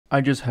I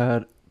just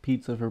had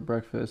pizza for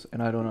breakfast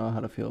and I don't know how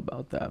to feel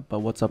about that. But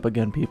what's up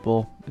again,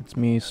 people? It's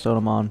me,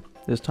 Stonemon.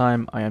 This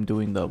time I am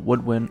doing the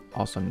Woodwind,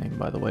 awesome name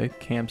by the way,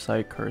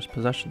 campsite curse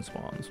possession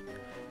spawns.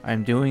 I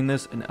am doing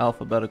this in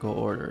alphabetical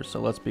order,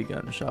 so let's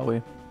begin, shall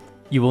we?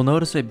 You will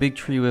notice a big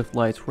tree with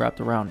lights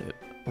wrapped around it.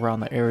 Around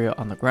the area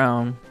on the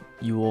ground,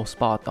 you will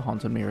spot the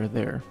haunted mirror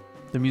there.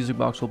 The music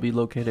box will be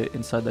located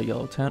inside the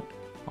yellow tent.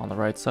 On the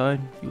right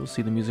side, you will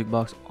see the music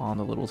box on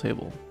the little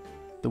table.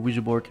 The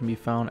Ouija board can be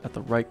found at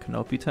the right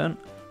canopy tent.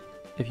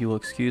 If you will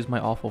excuse my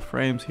awful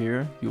frames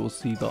here, you will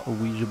see the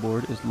Ouija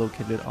board is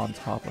located on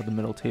top of the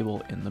middle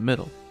table in the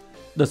middle.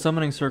 The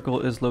summoning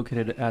circle is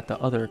located at the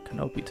other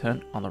canopy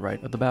tent on the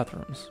right of the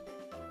bathrooms.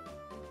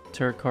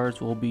 Tarot cards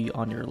will be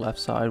on your left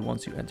side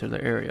once you enter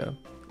the area.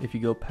 If you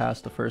go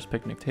past the first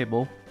picnic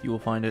table, you will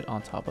find it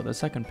on top of the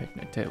second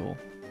picnic table.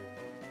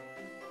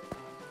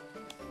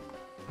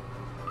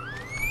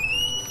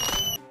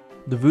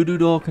 The voodoo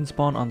doll can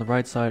spawn on the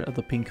right side of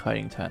the pink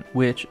hiding tent,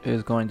 which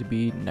is going to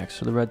be next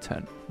to the red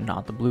tent,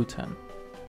 not the blue tent.